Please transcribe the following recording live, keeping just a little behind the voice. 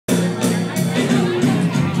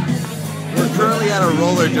a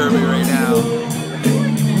roller derby right now.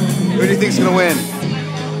 Who do you think's gonna win?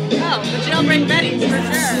 Oh, the Jailbreak Betties for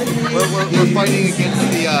sure. We're fighting against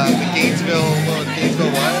the Gainesville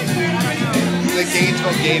what? The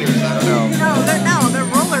Gainesville Gators. I don't know. They're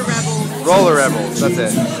Roller Rebels. Roller Rebels. That's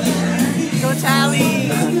it. Go Tally.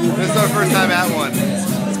 This is our first time at one.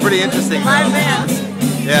 It's pretty interesting. Live band.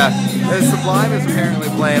 Yeah. Sublime is apparently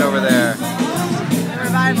playing over there.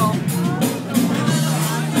 Revival.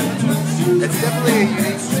 It's definitely a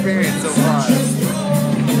unique experience so far.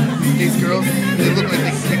 These girls, they look like they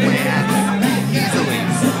can kick my ass easily.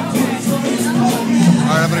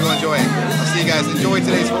 Alright, I'm gonna go enjoy it. I'll see you guys. Enjoy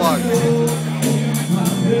today's vlog.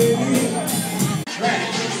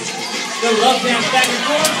 The love dance back and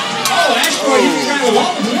forth. Oh, Asteroid, you can try the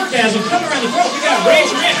wall with orgasm. Come around the throat. We got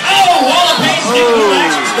Razor in. Oh, Wall of Pain's getting the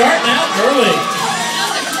action starting out early.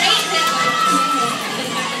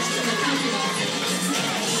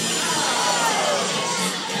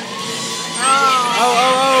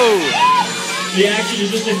 The action is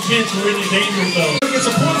just intense. We're in the danger zone. Gets a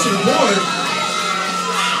point to the board.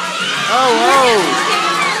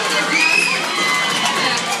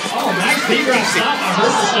 Oh, nice B-drop stop. I heard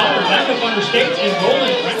the stalker back up on her skates and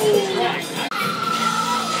rolling right on the track.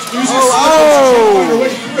 On her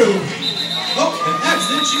way through. Oh, an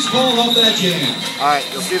accident. She's falling off that jam. Alright,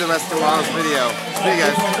 you'll see the rest of tomorrow's video. See you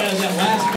guys.